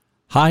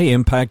High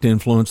Impact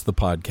Influence, the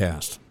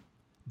podcast.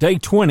 Day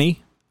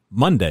 20,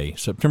 Monday,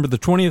 September the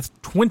 20th,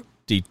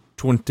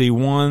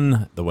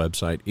 2021. The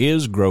website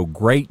is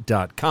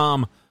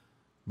growgreat.com.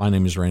 My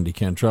name is Randy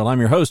Cantrell.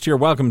 I'm your host here.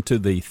 Welcome to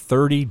the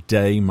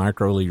 30-day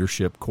micro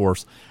leadership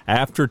course.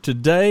 After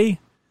today,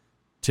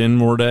 10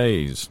 more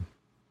days.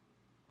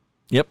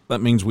 Yep,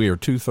 that means we are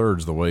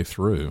 2/3 the way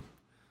through.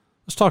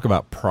 Let's talk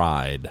about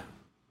pride.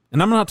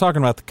 And I'm not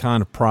talking about the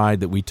kind of pride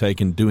that we take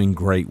in doing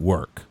great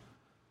work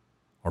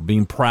or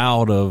being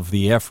proud of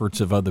the efforts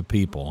of other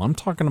people. I'm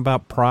talking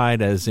about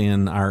pride as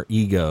in our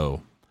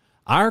ego,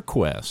 our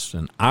quest,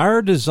 and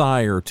our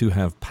desire to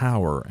have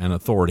power and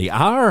authority,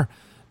 our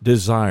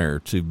desire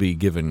to be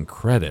given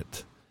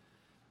credit.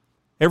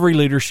 Every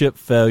leadership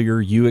failure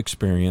you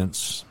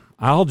experience,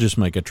 I'll just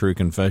make a true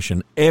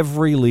confession,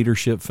 every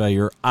leadership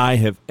failure I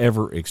have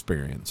ever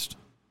experienced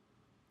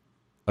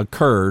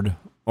occurred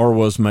or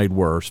was made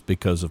worse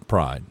because of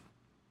pride.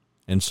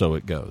 And so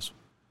it goes.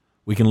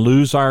 We can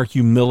lose our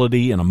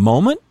humility in a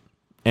moment,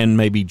 and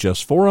maybe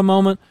just for a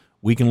moment.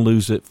 We can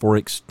lose it for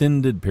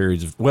extended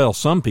periods of, well,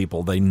 some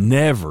people, they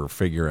never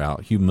figure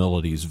out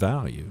humility's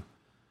value.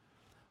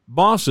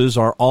 Bosses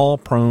are all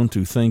prone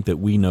to think that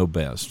we know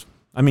best.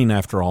 I mean,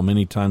 after all,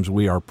 many times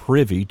we are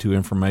privy to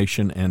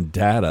information and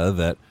data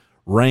that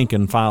rank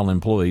and file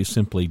employees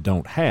simply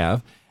don't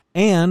have,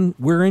 and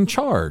we're in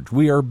charge.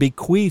 We are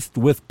bequeathed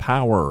with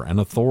power and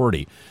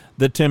authority.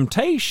 The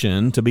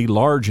temptation to be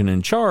large and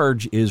in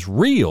charge is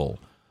real,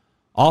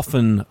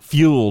 often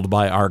fueled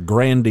by our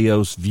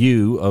grandiose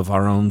view of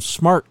our own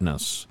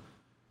smartness.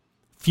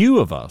 Few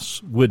of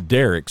us would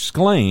dare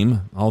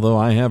exclaim, although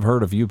I have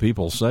heard a few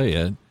people say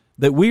it,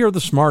 that we are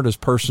the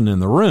smartest person in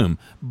the room,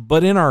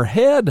 but in our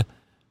head,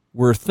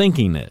 we're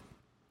thinking it.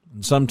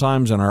 And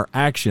sometimes in our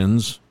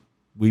actions,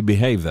 we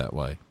behave that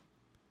way.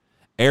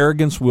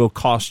 Arrogance will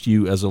cost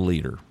you as a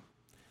leader.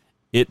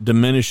 It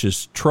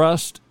diminishes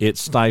trust. It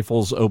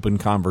stifles open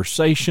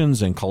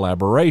conversations and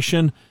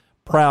collaboration.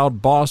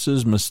 Proud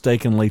bosses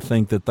mistakenly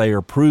think that they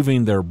are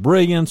proving their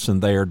brilliance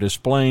and they are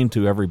displaying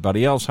to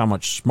everybody else how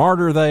much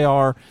smarter they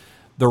are.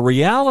 The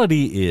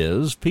reality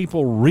is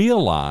people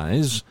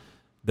realize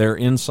their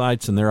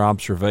insights and their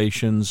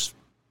observations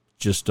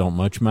just don't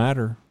much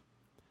matter.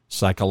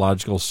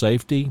 Psychological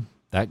safety,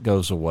 that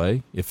goes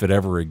away if it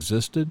ever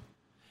existed.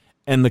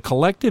 And the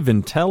collective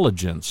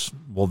intelligence,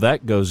 well,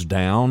 that goes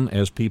down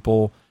as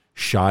people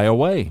shy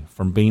away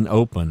from being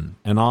open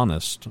and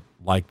honest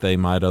like they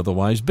might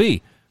otherwise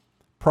be.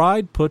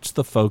 Pride puts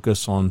the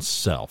focus on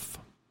self,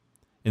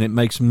 and it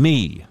makes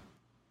me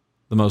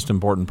the most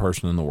important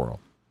person in the world.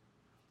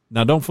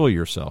 Now, don't fool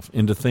yourself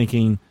into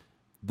thinking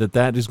that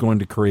that is going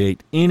to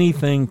create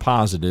anything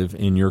positive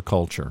in your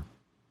culture.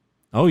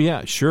 Oh,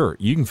 yeah, sure,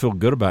 you can feel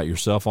good about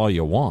yourself all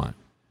you want.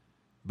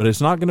 But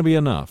it's not going to be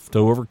enough to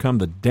overcome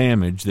the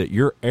damage that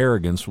your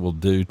arrogance will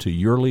do to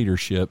your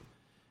leadership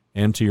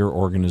and to your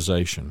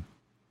organization.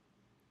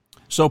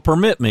 So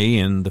permit me,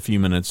 in the few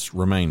minutes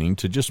remaining,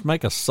 to just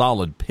make a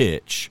solid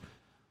pitch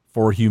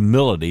for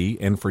humility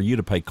and for you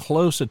to pay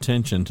close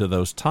attention to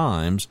those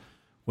times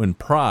when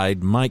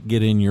pride might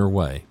get in your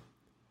way.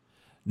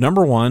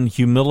 Number one,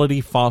 humility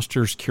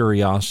fosters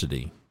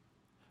curiosity.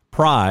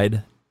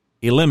 Pride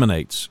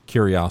eliminates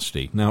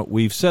curiosity. Now,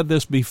 we've said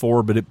this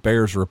before, but it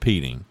bears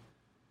repeating.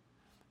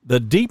 The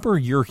deeper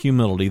your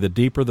humility, the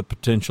deeper the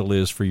potential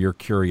is for your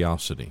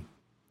curiosity.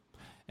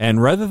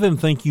 And rather than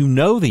think you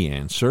know the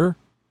answer,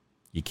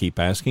 you keep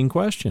asking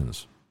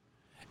questions.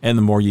 And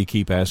the more you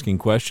keep asking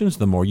questions,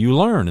 the more you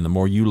learn. And the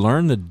more you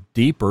learn, the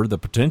deeper the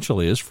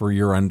potential is for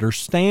your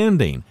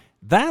understanding.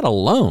 That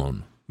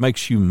alone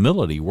makes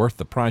humility worth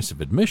the price of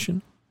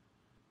admission.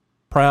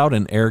 Proud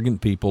and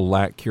arrogant people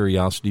lack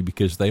curiosity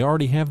because they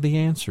already have the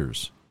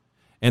answers.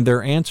 And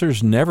their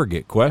answers never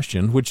get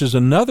questioned, which is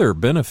another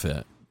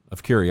benefit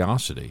of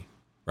curiosity,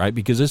 right?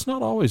 Because it's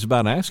not always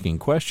about asking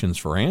questions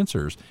for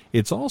answers.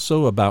 It's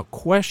also about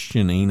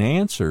questioning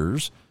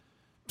answers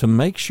to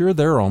make sure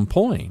they're on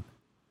point.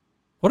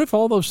 What if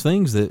all those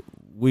things that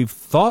we've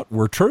thought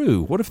were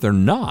true, what if they're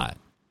not?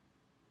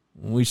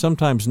 We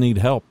sometimes need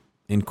help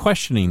in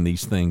questioning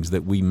these things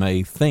that we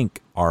may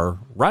think are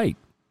right.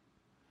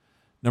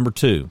 Number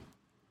two,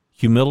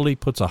 humility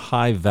puts a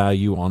high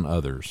value on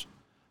others.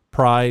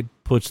 Pride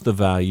puts the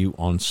value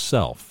on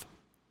self.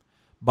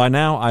 By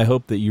now, I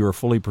hope that you are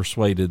fully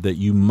persuaded that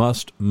you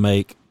must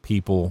make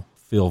people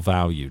feel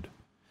valued.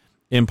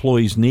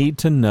 Employees need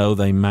to know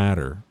they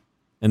matter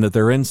and that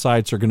their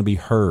insights are going to be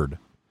heard.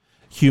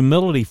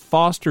 Humility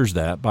fosters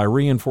that by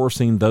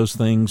reinforcing those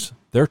things.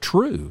 They're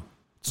true.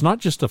 It's not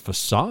just a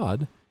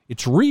facade.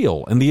 It's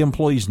real, and the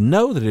employees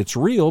know that it's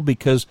real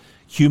because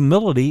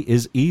humility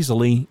is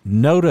easily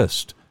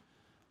noticed.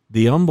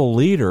 The humble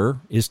leader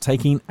is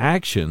taking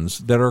actions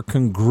that are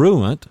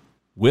congruent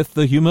with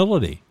the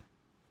humility.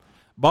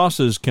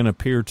 Bosses can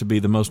appear to be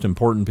the most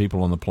important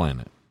people on the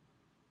planet.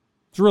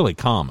 It's really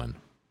common.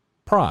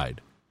 Pride.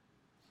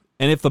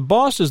 And if the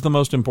boss is the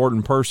most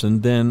important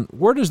person, then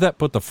where does that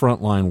put the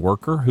frontline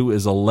worker who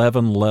is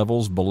 11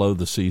 levels below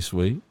the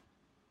C-suite?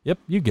 Yep,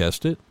 you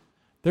guessed it.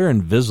 They're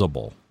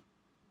invisible.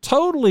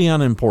 totally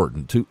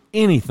unimportant to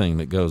anything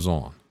that goes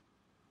on.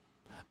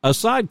 A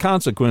side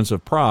consequence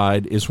of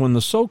pride is when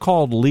the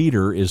so-called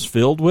leader is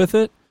filled with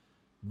it,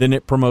 then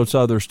it promotes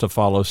others to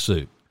follow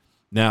suit.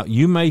 Now,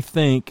 you may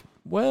think,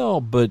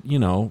 well, but,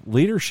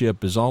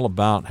 leadership is all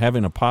about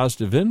having a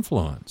positive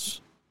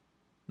influence.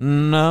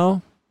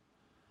 No,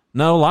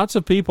 lots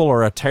of people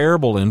are a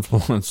terrible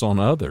influence on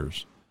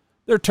others.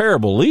 They're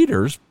terrible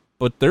leaders,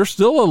 but they're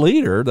still a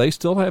leader. They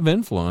still have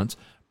influence.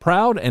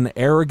 Proud and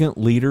arrogant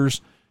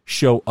leaders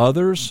show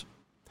others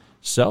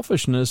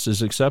selfishness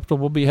is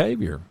acceptable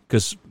behavior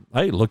because,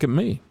 hey, look at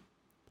me.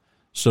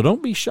 So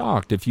don't be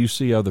shocked if you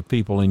see other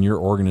people in your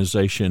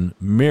organization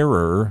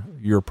mirror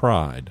your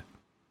pride.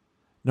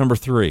 Number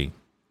 3,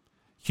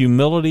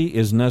 humility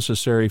is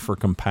necessary for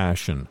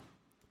compassion.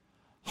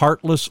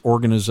 Heartless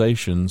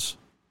organizations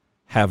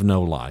have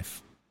no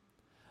life.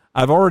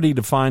 I've already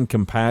defined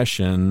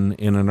compassion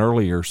in an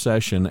earlier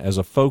session as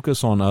a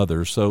focus on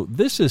others, so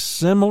this is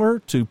similar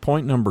to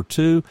point number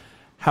 2.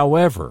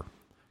 However,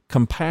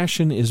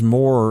 compassion is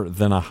more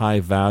than a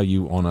high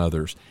value on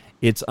others.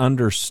 It's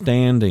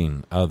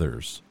understanding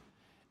others,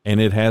 and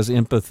it has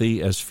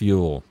empathy as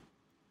fuel.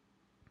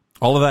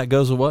 All of that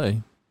goes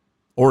away,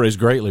 or is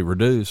greatly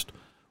reduced,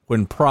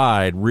 when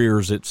pride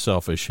rears its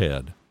selfish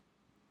head.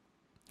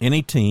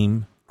 Any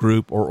team,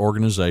 group, or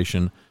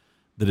organization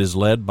that is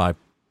led by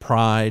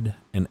pride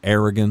and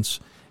arrogance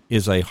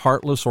is a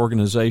heartless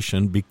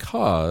organization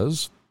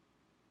because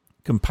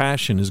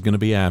compassion is going to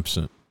be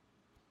absent.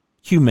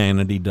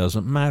 Humanity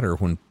doesn't matter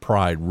when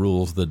pride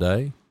rules the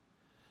day.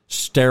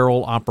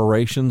 Sterile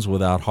operations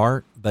without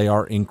heart, they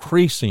are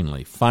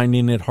increasingly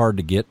finding it hard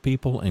to get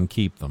people and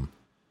keep them.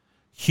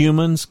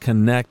 Humans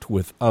connect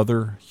with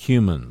other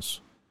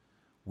humans.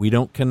 We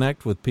don't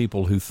connect with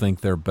people who think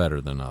they're better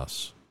than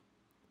us.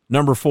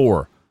 Number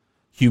 4,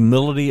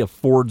 humility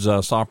affords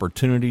us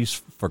opportunities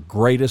for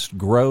greatest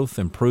growth,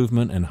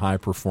 improvement, and high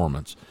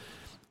performance.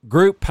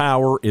 Group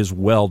power is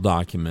well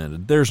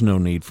documented. There's no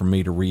need for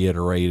me to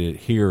reiterate it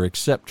here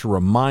except to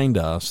remind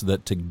us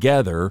that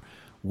together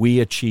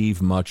we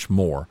achieve much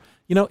more.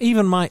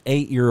 Even my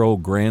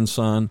 8-year-old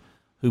grandson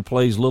who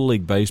plays Little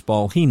League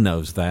Baseball, he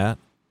knows that.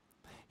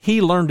 He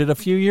learned it a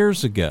few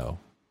years ago.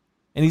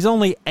 And he's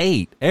only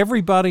 8.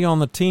 Everybody on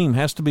the team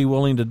has to be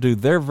willing to do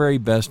their very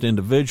best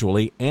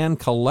individually and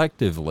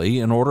collectively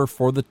in order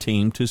for the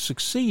team to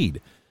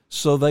succeed.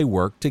 So they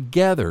work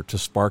together to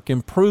spark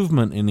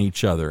improvement in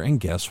each other. And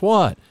guess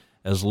what?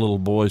 As little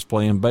boys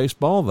playing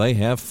baseball, they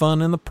have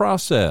fun in the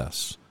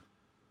process.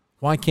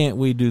 Why can't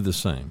we do the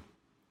same?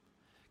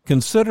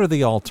 Consider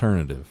the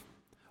alternative.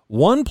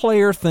 One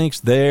player thinks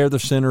they're the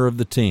center of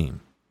the team.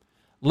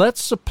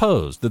 Let's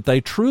suppose that they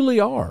truly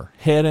are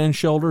head and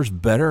shoulders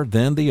better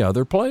than the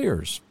other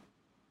players.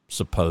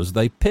 Suppose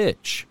they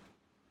pitch.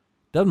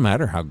 Doesn't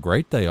matter how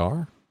great they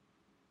are.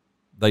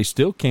 They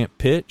still can't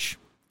pitch,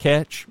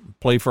 catch,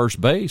 play first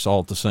base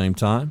all at the same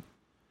time.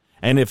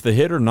 And if the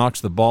hitter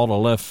knocks the ball to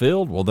left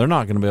field, well, they're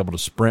not going to be able to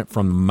sprint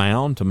from the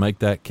mound to make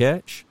that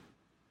catch.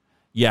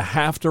 You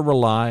have to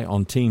rely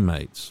on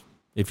teammates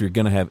if you're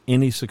going to have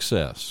any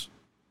success,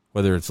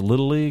 whether it's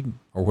Little League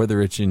or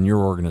whether it's in your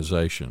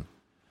organization.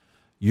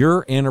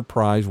 Your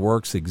enterprise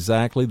works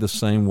exactly the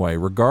same way.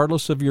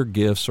 Regardless of your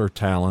gifts or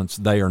talents,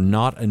 they are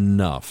not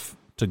enough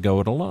to go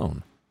it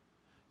alone.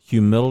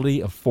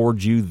 Humility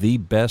affords you the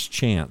best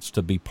chance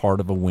to be part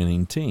of a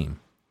winning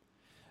team.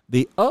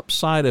 The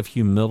upside of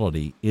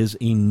humility is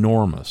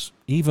enormous,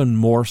 even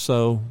more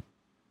so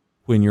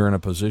when you're in a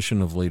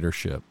position of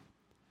leadership.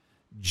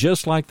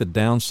 Just like the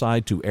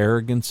downside to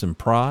arrogance and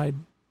pride,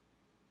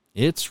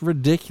 it's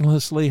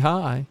ridiculously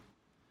high.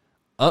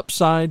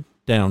 Upside,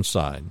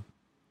 downside.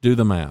 Do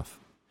the math.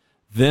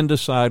 Then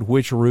decide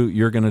which route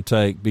you're going to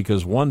take,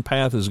 because one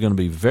path is going to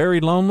be very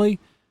lonely,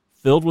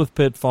 filled with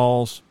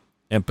pitfalls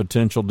and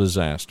potential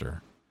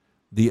disaster.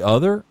 The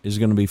other is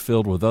going to be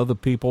filled with other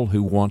people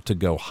who want to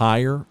go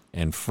higher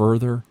and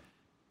further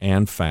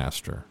and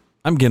faster.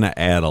 I'm going to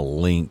add a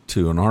link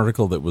to an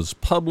article that was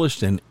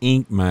published in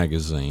Inc.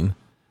 magazine,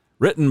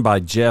 written by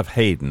Jeff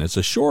Hayden. It's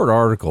a short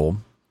article,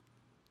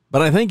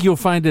 but I think you'll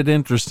find it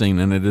interesting,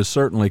 and it is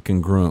certainly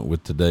congruent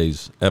with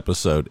today's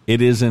episode. It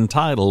is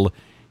entitled,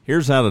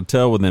 "Here's How to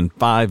Tell Within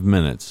 5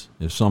 Minutes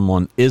If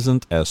Someone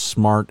Isn't as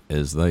Smart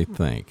as They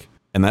Think."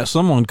 And that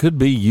someone could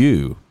be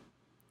you.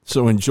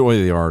 So enjoy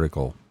the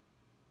article.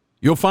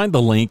 You'll find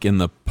the link in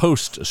the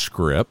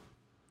postscript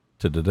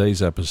to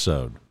today's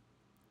episode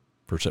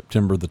for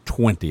September the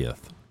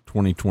 20th,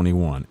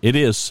 2021. It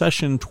is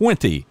session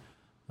 20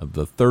 of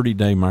the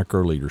 30-day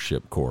micro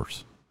leadership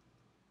course.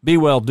 Be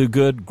well, do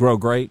good, grow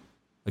great.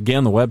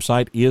 Again, the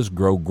website is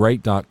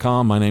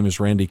growgreat.com. My name is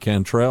Randy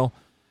Cantrell.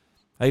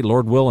 Hey,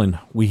 Lord willing,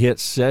 we hit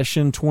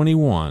session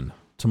 21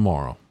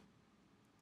 tomorrow.